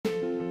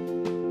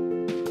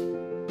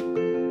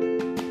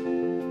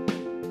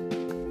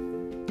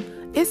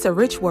It's a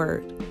Rich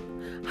Word.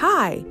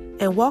 Hi,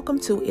 and welcome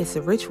to It's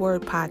a Rich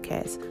Word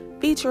podcast,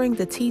 featuring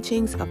the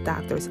teachings of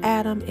Drs.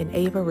 Adam and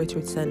Ava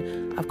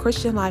Richardson of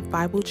Christian Life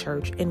Bible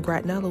Church in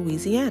Gretna,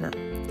 Louisiana.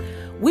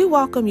 We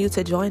welcome you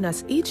to join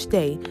us each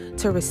day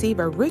to receive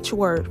a rich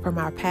word from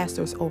our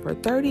pastors' over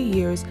 30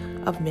 years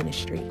of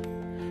ministry.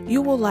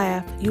 You will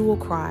laugh, you will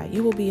cry,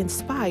 you will be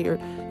inspired,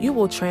 you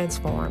will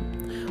transform.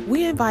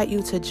 We invite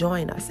you to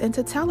join us and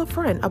to tell a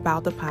friend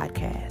about the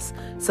podcast.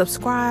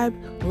 Subscribe,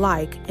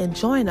 like, and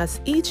join us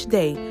each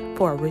day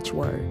for a rich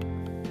word.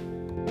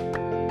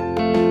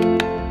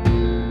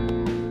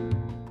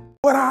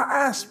 But I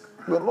asked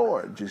the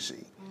Lord, you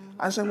see.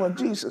 I said, well,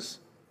 Jesus,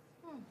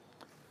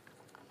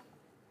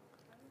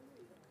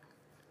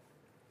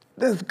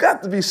 there's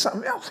got to be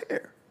something else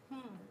here.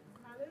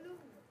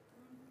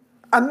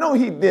 I know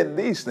he did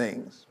these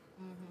things,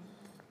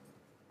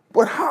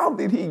 but how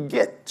did he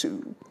get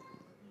to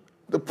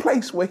the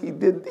place where he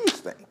did these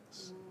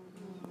things?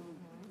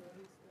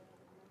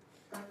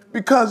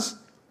 Because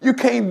you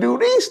can't do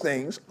these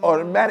things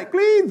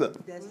automatically either.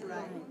 That's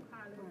right.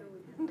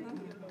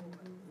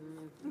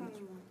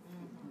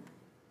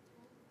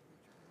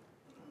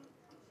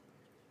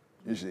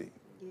 You see.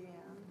 Yeah.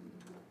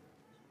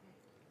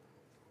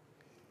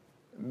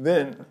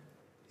 Then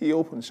he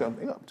opened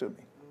something up to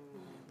me,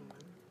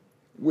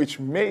 which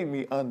made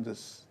me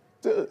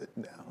understood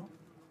now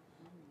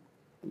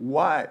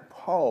why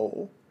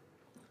Paul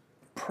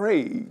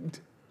prayed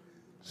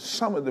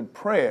some of the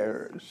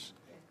prayers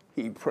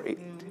he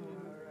prayed.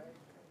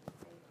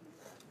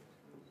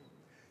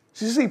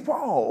 You see,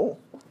 Paul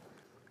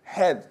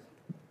had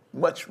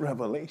much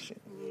revelation.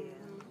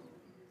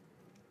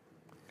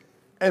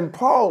 And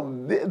Paul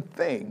did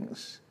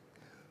things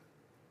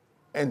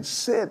and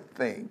said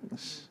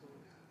things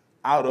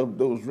out of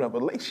those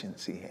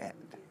revelations he had.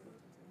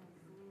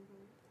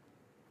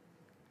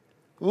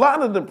 A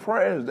lot of the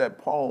prayers that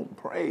Paul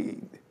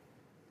prayed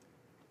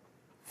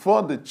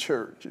for the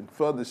church and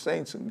for the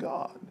saints of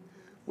God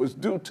was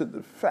due to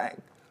the fact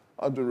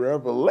of the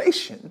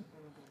revelation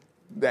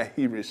that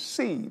he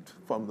received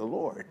from the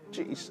Lord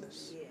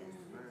Jesus.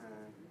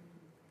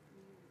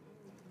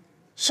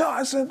 So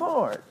I said,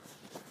 Lord,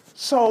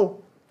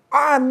 so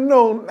I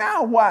know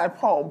now why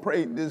Paul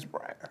prayed this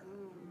prayer.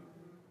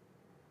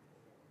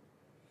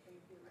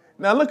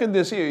 Now look at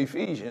this here,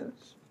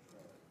 Ephesians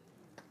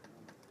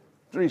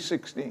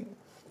 3:16.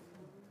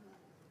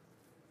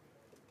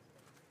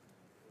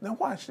 Now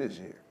watch this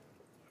here.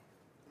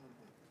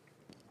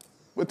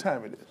 What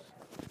time it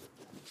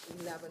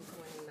is? 11:29.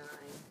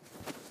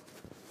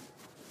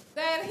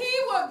 That he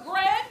would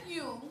grant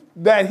you,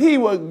 That he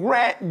would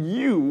grant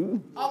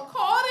you,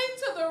 according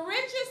to the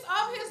riches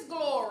of his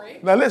glory,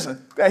 now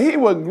listen, that he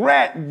would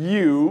grant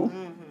you,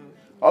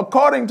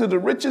 according to the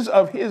riches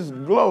of his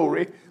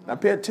glory. Now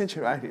pay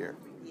attention right here.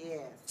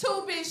 Yes.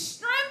 to be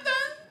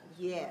strengthened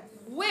Yes.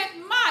 with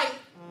might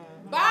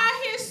by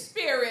his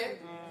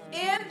spirit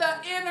in the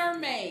inner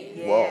man.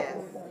 Yes.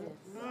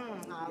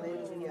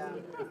 Hallelujah.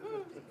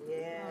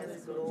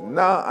 Yes, Lord.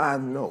 Now I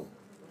know.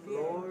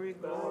 Glory,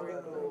 glory,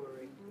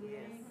 glory. Yes.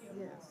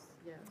 Yes.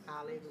 Yes.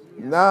 Hallelujah.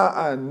 Now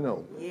I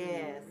know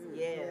Yes.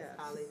 Yes.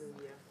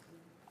 Hallelujah.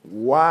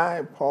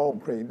 why Paul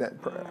prayed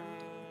that prayer.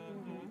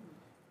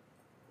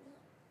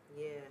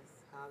 Yes.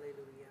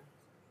 Hallelujah.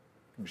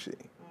 You see.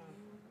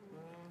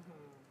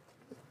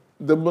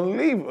 The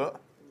believer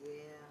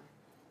Yeah.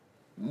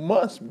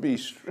 must be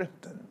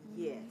strengthened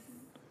Yes.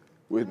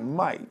 with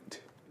might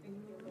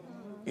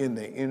in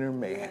the inner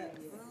man. Yes.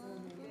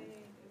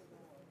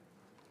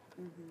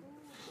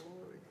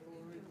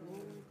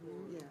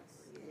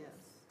 Yes.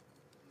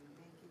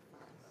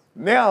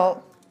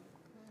 Now,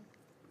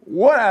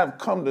 what I've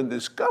come to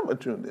discover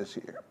through this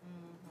here,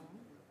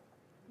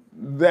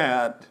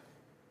 that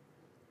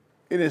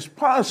it is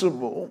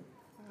possible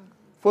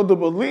for the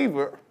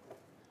believer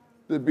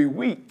to be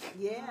weak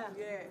Yeah.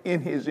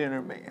 in his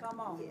inner man. Yes.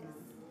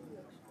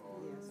 Yes.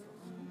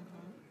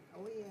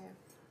 Oh yeah.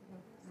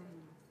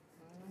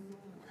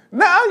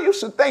 Now, I used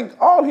to think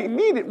all he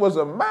needed was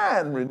a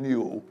mind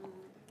renewal.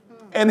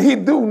 And he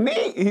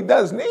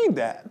does need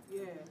that.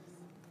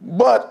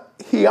 But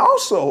he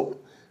also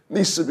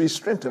needs to be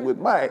strengthened with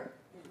might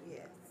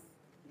Yes.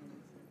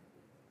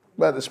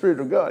 by the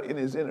Spirit of God in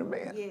his inner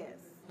man, Yes.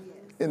 Yes.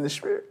 in the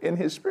spirit, in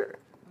his spirit.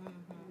 That's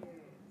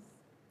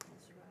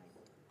right.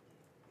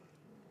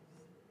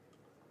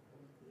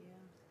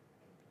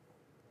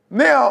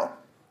 Now,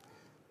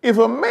 if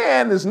a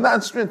man is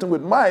not strengthened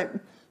with might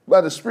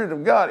by the Spirit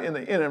of God in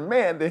the inner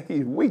man, then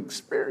he's weak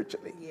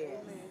spiritually. Yes.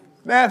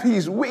 Now, if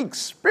he's weak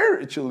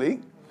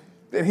spiritually,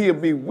 then he'll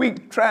be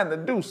weak trying to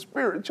do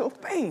spiritual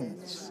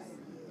things.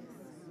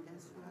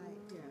 That's right.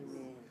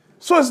 Amen.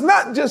 So it's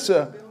not just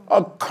a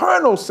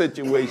carnal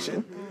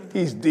situation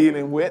he's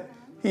dealing with.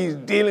 He's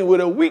dealing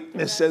with a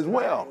weakness as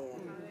well.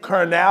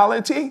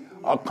 Carnality,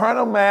 a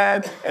carnal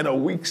mind, and a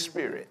weak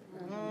spirit.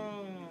 Yeah.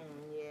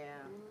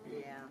 Yeah.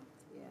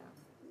 Yeah.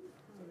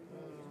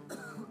 Yeah.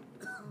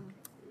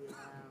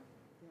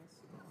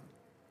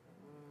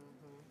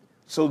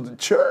 So the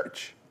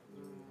church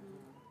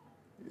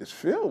is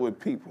filled with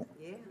people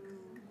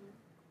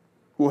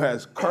who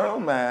has carnal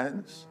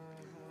minds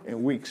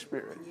and weak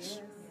spirits.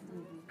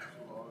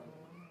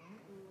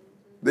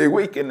 They're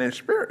weak in their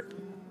spirit.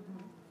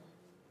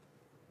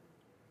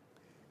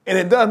 And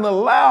it doesn't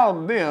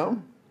allow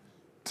them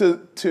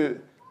to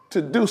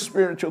do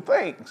spiritual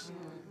things,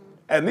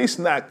 at least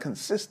not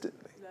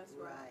consistently. That's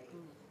right.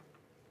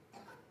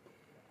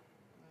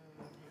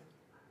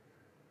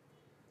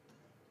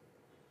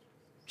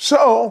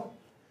 So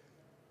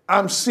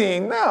I'm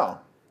seeing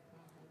now,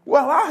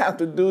 well, I have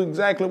to do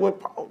exactly what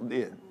Paul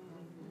did.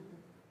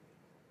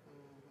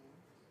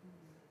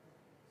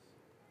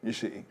 You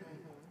see?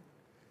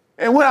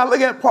 And when I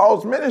look at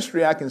Paul's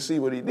ministry, I can see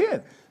what he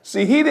did.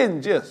 See, he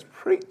didn't just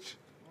preach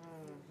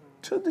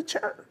to the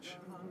church,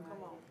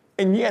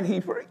 and yet he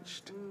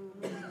preached.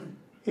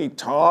 He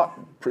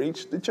taught,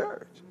 preached to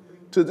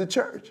the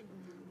church.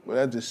 But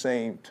at the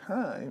same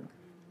time,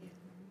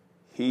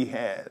 he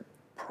had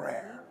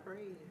prayer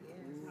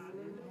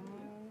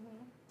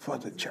for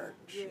the church.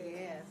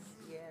 Yes,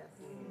 yes.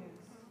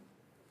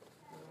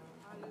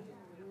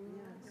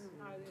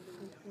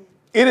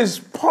 It is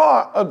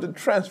part of the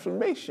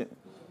transformation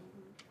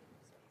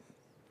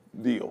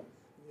deal.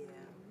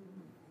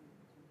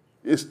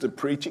 It's the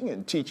preaching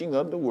and teaching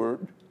of the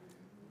word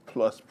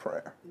plus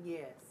prayer.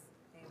 Yes.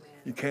 Amen.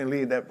 You can't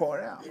leave that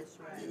part out. That's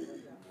right. Amen.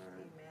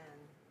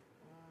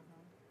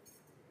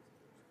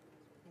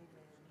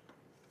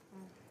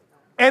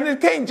 And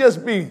it can't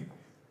just be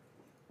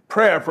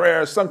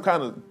prayer, some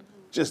kind of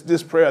just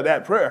this prayer,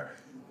 that prayer.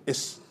 It's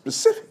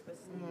specific.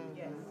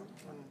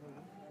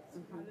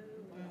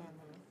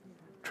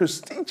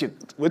 Strategic,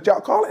 what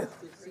y'all call it?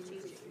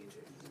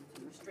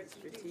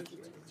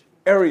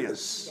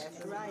 Areas.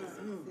 That's right. That's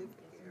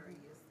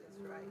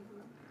right.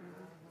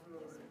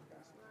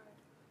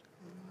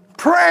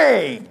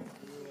 Praying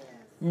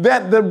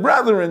that the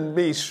brethren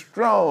be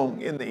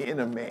strong in the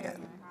inner man.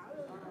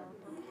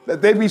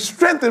 That they be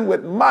strengthened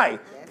with might,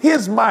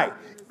 his might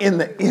in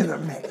the inner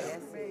man.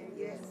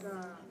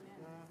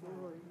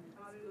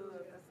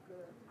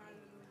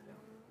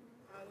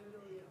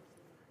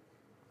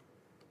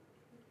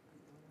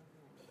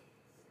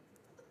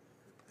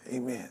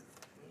 Amen.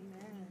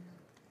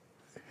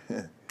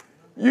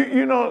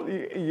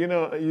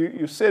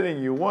 You sit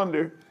and you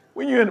wonder,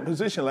 when you're in a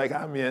position like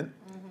I'm in,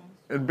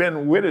 and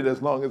been with it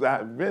as long as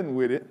I've been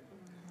with it,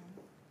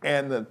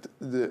 and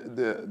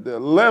the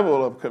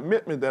level of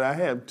commitment that I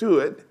have to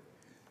it,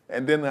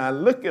 and then I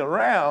look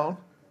around,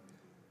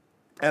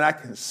 and I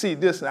can see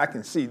this and I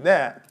can see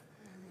that,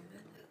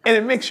 and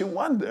it makes you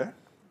wonder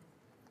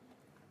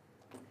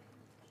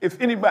if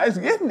anybody's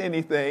getting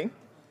anything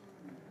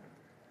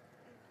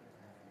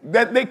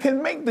that they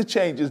can make the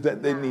changes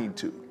that they need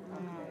to.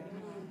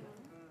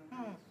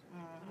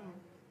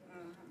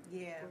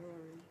 Yeah.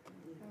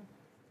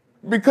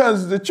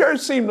 Because the church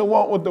seems to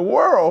want what the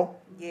world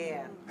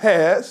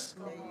has,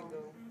 There you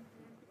go.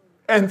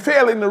 and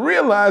failing to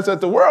realize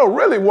that the world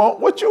really want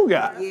what you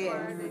got. Yeah.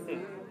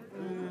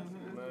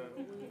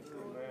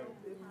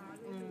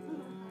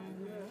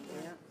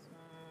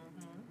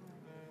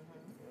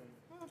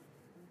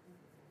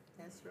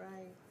 That's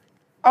right.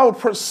 Our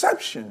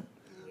perception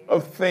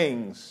of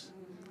things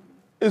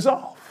is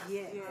off.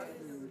 Yes.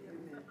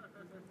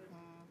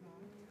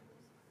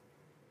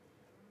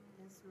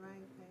 That's right,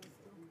 Pastor.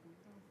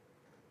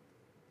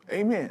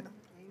 Amen. Amen.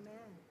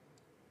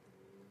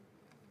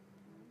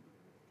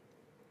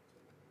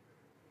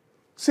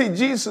 See,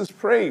 Jesus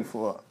prayed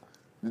for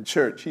the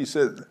church. He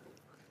said,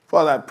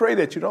 Father, I pray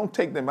that you don't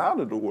take them out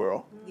of the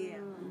world. Yeah.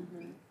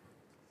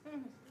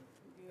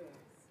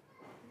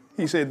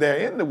 He said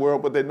they're in the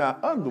world, but they're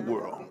not of the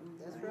world.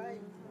 That's right.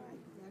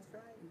 That's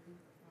right.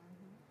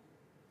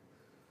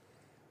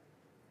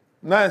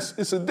 Now,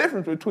 it's a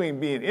difference between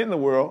being in the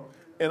world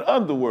and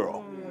of the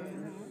world.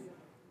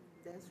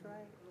 That's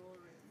right.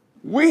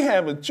 We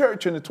have a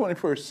church in the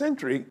 21st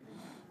century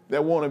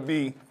that want to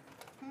be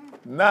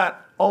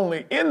not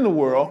only in the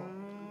world,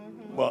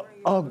 but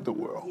of the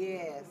world.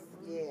 Yes.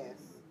 Yes.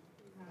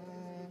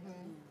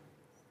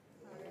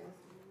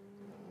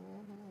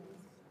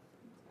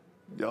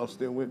 Y'all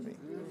still with me?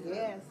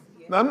 Yes.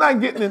 Now, I'm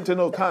not getting into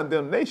no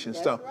condemnation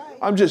stuff. right.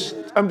 I'm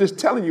just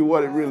telling you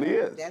what it really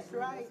is. That's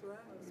right.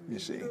 You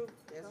see,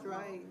 That's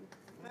right.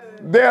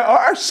 there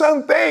are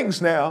some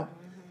things now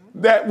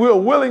that we're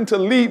willing to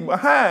leave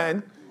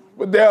behind,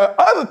 but there are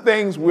other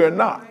things we're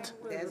not.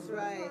 That's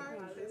right.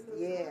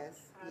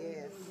 Yes.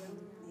 Yes.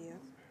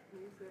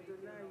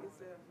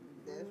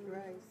 That's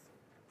right.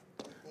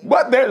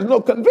 But there's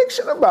no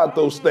conviction about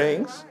those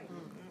things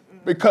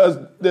because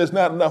there's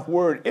not enough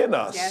word in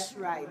us That's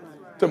right.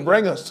 to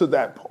bring us to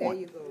that There point.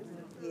 you go.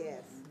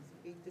 Yes.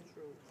 Speak the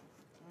truth.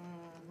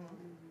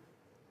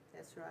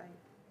 That's right.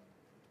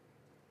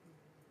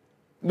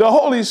 The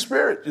Holy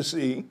Spirit, you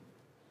see,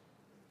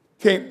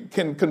 can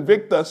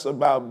convict us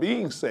about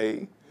being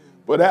saved,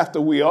 but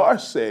after we are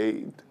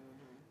saved,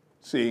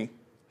 see,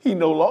 he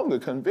no longer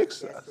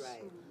convicts us. That's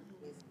right.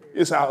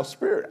 It's our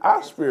spirit.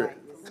 Our spirit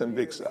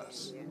convicts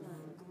us.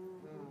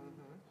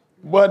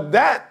 But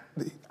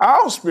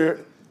our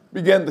spirit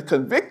began to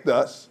convict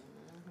us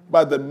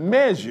by the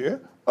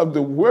measure of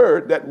the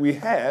word that we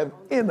have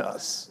in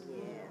us.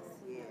 Yes,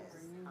 yes.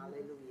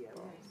 Hallelujah.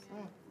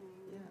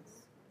 Yes.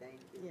 Thank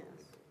you. Yes.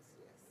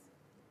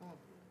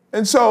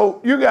 And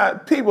so you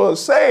got people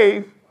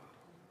saved,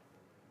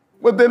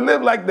 but they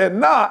live like they're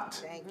not,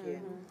 Thank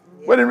you.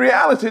 but in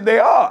reality they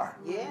are.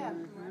 Yeah.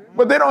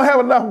 But they don't have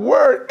enough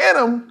word in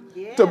them to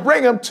Yeah.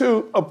 bring them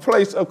to a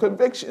place of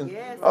conviction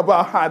Yes.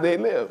 about how they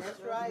live.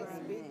 That's right.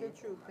 Speak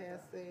the truth,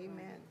 Pastor.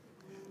 Amen.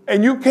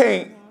 And you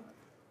can't,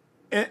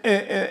 and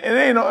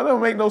it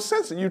don't make no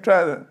sense if you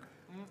try to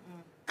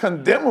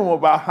condemn them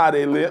about how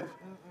they live,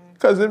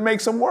 because it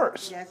makes them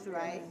worse. That's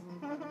right.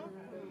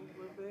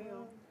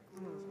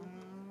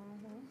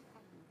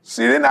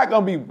 See, they're not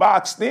going to be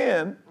boxed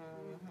in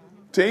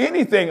to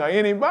anything or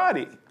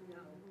anybody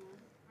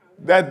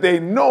that they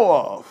know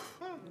of.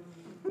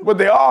 But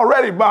they're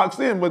already boxed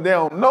in, but they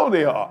don't know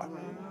they are.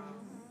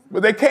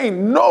 But they can't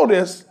know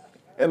this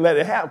and let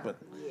it happen.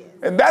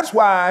 And that's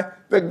why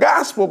the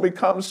gospel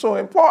becomes so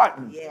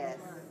important. Yes.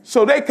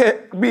 So they can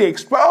be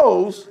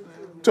exposed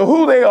to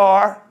who they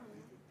are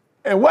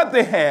and what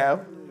they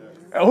have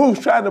and who's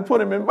trying to put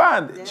them in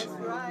bondage. That's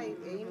right.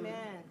 Amen.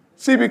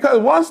 See, because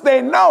once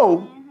they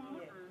know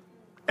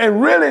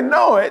and really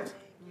know it,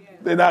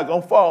 they're not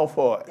going to fall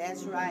for it.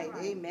 That's right.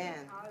 Amen.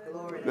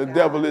 Glory to The God.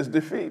 devil is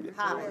defeated.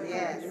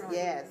 Yes,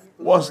 yes.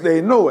 Once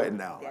they know it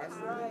now. That's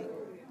right.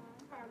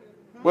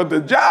 But the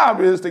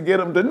job is to get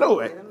them to know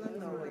it. Let them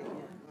know it.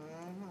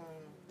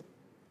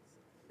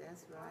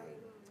 That's right.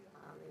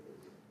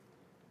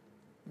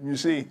 Hallelujah. You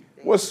see,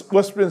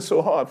 what's been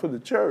so hard for the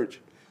church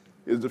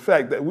is the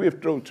fact that we've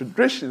thrown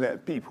tradition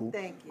at people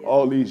Thank you.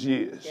 all these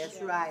years.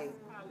 That's right.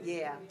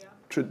 Yeah.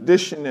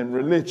 Tradition and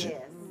religion.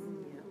 Yes.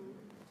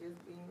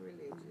 Just being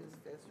religious.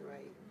 That's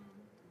right.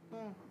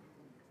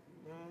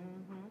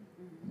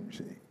 You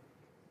see.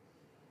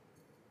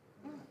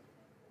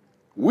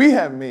 We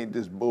have made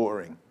this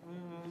boring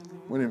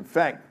when in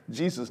fact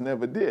Jesus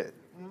never did.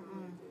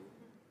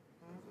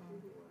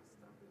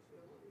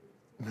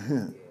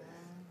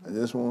 I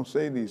just won't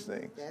say these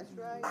things. That's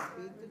right.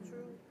 Speak the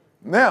truth.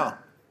 Now,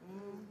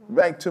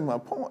 back to my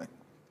point.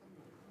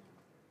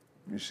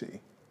 You see,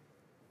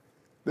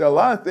 there are a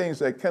lot of things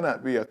that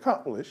cannot be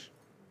accomplished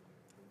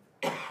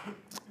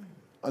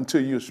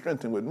until you're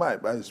strengthened with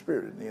might by the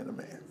Spirit in the inner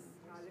man.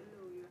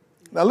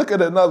 Now look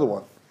at another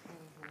one.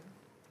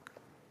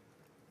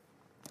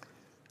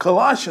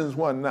 Colossians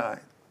 1:9.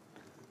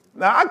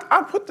 Now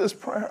I put this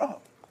prayer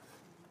up.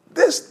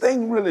 This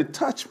thing really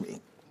touched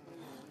me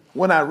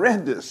when I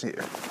read this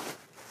here.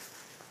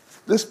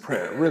 This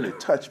prayer really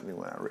touched me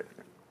when I read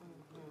it.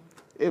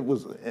 It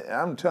was,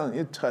 I'm telling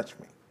you, it touched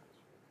me.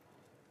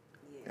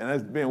 And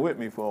it's been with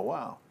me for a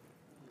while.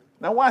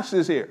 Now watch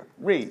this here.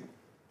 Read.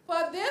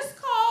 For this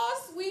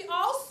cause we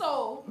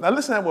also, Now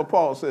listen to what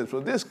Paul says. For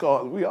this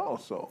cause we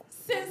also,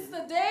 since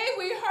the day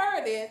we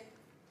heard it,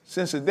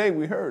 since the day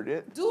we heard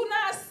it, do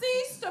not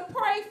cease to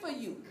pray for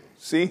you,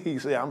 see, he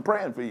said, I'm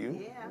praying for you.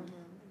 Yeah.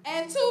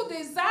 and to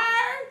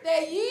desire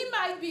that ye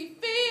might be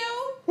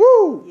filled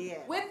Woo! Yeah.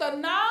 with the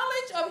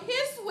knowledge of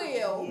his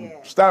will.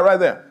 Yeah. Start right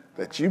there.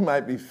 That you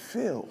might be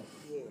filled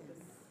Yes.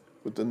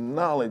 with the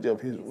knowledge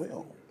of his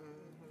will.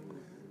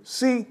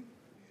 See,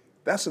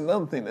 that's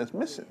another thing that's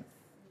missing.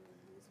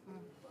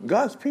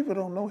 God's people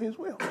don't know his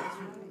will.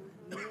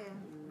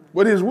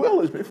 But his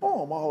will is before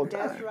them all the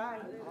time. That's right.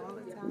 All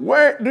the time.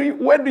 Where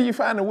do you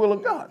find the will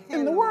of God?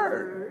 In the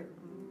Word.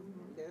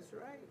 That's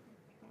right.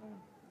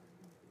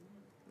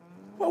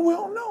 But we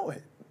don't know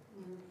it.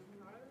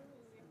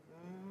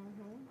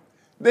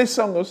 They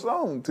sung a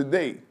song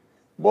today.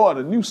 Boy,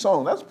 the new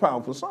song, that's a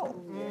powerful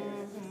song.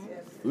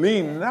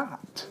 Lean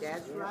not.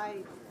 That's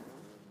right.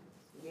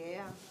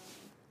 Yeah.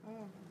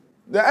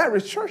 The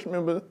average church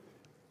member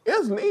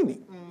is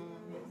leaning.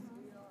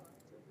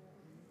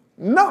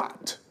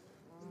 Not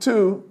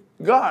to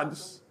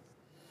God's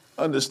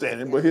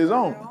understanding, but his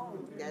own.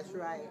 That's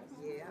right.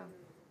 Yeah.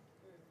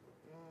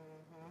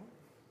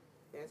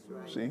 That's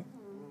right. See?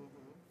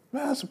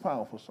 Man, that's a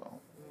powerful song.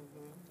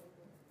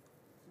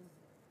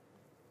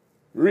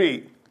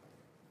 Read.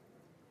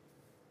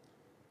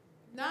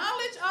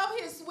 Knowledge of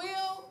his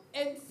will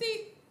and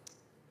see.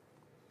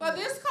 For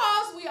this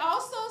cause we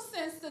also,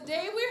 since the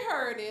day we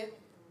heard it,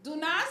 do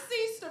not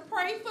cease to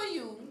pray for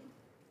you,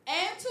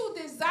 and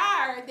to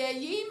desire that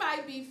ye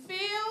might be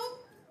filled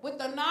with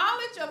the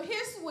knowledge of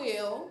his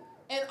will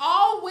and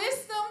all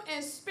wisdom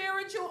and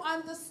spiritual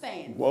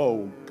understanding.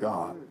 Whoa,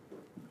 God.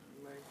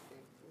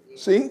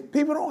 See,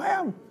 people don't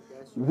have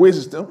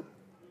wisdom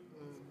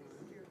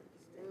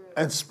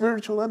and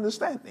spiritual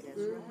understanding.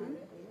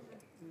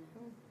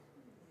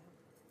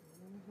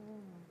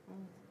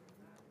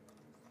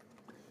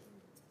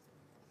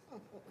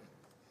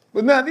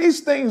 But now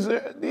these things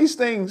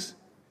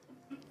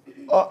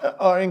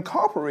are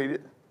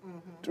incorporated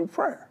through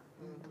prayer.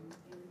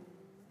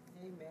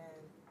 Amen.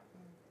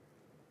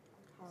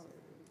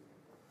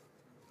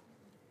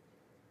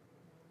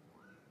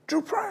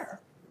 Through prayer.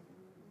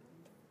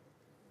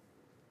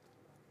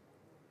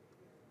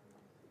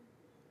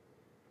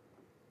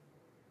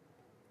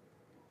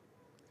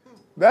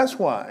 That's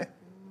why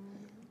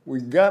we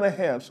got to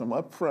have some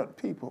upfront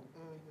people,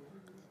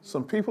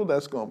 some people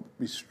that's going to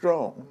be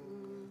strong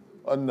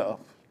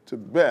enough to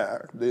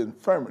bear the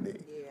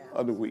infirmity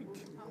of the weak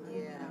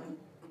Amen.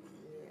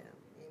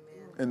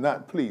 and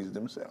not please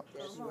themselves.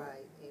 That's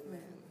right.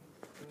 Amen.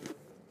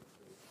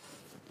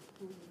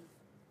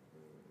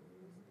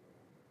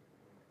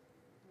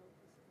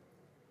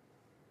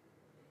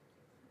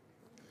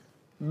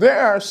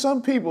 There are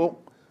some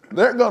people,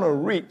 they're going to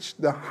reach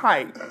the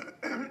height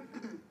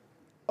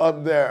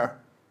of their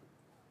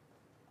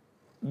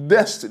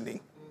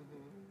destiny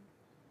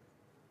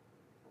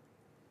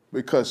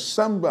because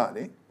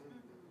somebody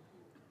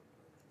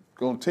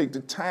going to take the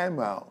time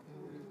out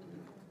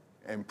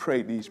and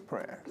pray these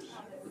prayers.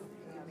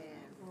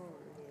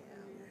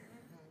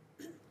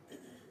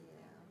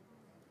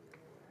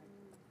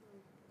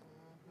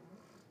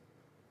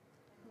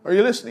 Are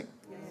you listening?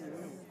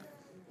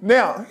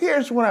 Now,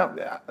 here's what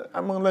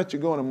I'm going to let you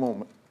go in a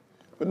moment.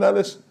 But now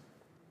listen.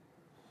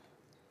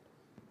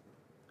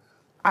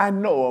 I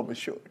know of a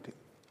surety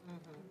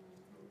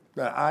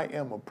that I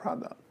am a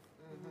product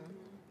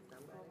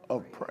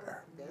of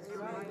prayer. That's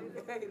right.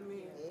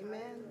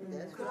 Amen.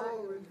 That's right.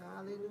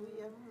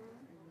 Hallelujah.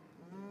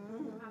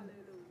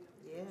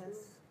 Yes.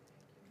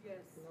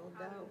 No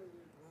doubt.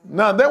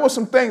 Now, there were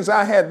some things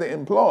I had to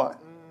employ,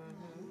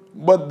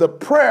 but the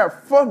prayer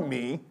for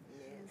me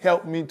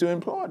helped me to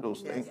employ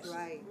those things. That's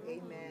right.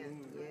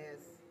 Amen.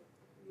 Yes.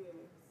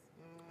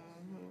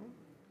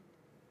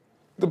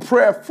 The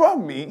prayer for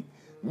me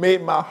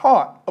made my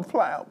heart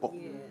pliable.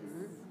 Yes.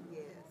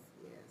 Yes.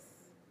 Yes.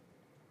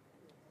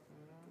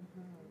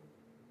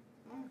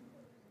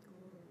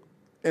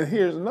 And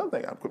here's another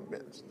thing I'm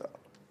convinced of.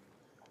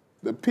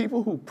 The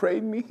people who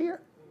prayed me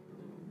here,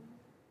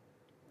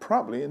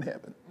 probably in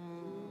heaven.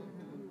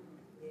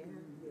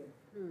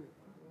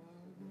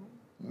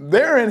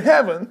 They're in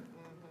heaven,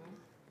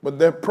 but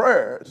their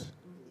prayers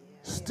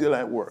still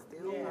at work.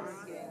 Yes.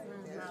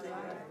 That's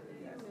right.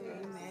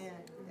 Amen.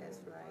 That's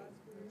right.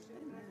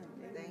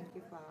 Thank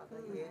you,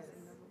 Father. Yes.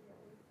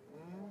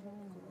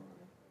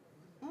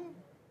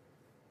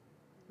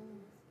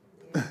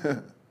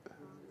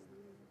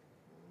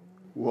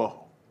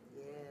 Whoa.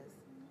 Yes.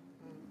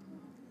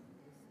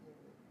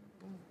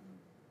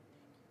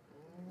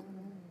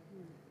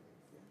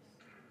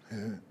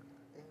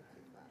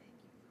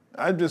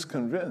 I'm just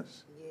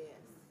convinced Yes.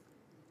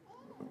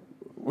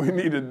 we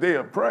need a day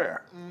of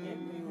prayer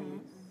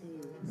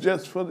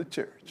just for the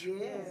church.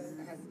 Yes.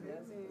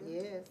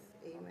 Yes.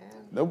 Amen.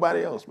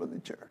 Nobody else but the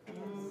church.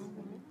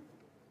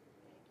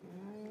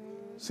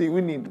 See,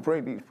 we need to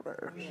pray these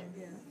prayers.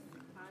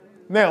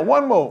 Now,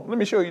 one more. Let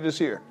me show you this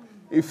here.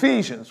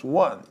 Ephesians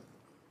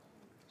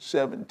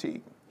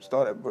 1:17.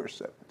 Start at verse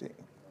 17.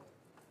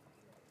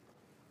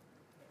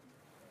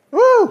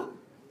 Woo!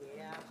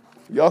 Yeah.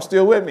 Y'all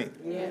still with me?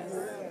 Yes.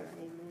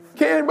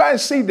 Can anybody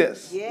see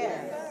this?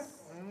 Yes.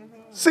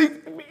 See,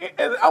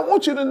 and I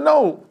want you to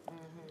know,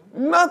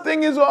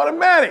 nothing is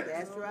automatic.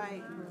 That's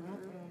right.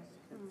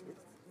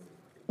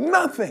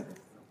 Nothing.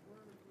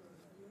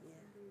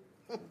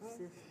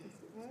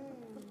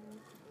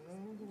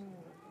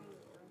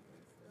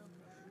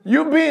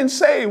 You being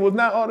saved was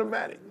not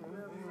automatic.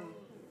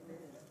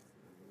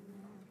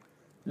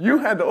 You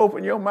had to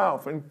open your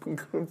mouth and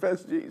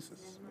confess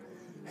Jesus.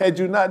 Had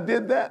you not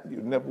did that, you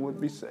never would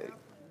be saved.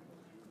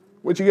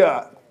 What you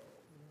got?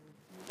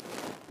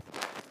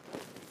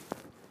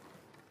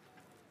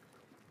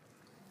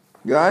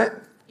 Got it?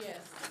 Yes.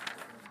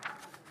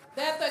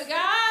 That the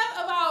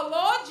God of our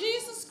Lord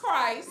Jesus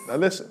Christ, Now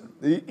listen,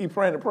 he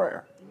praying a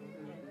prayer.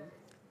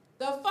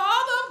 the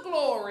Father of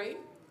glory,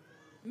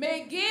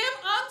 may give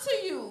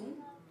unto you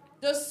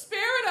the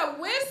spirit of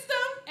wisdom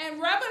and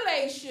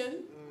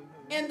revelation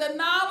in the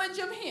knowledge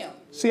of him.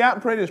 See, I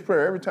pray this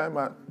prayer every time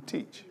I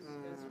teach.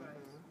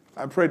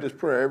 I pray this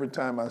prayer every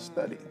time I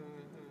study.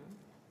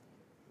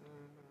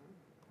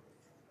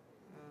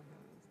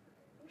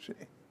 See?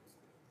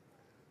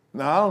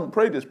 Now, I don't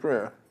pray this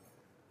prayer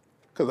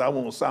because I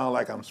won't sound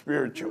like I'm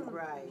spiritual.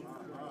 Right.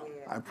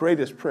 I pray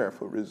this prayer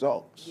for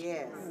results.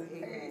 Yes.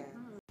 Amen.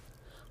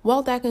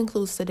 Well, that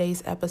concludes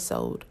today's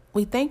episode.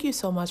 We thank you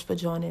so much for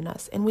joining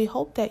us, and we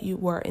hope that you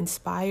were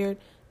inspired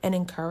and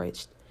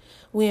encouraged.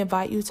 We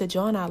invite you to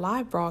join our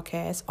live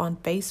broadcast on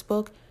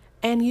Facebook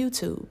and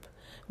YouTube.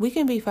 We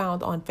can be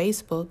found on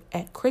Facebook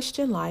at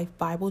Christian Life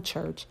Bible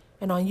Church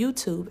and on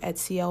YouTube at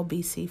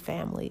CLBC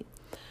Family.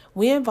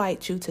 We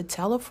invite you to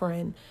tell a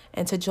friend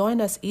and to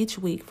join us each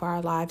week for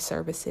our live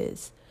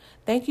services.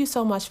 Thank you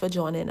so much for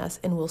joining us,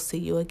 and we'll see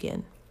you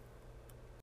again.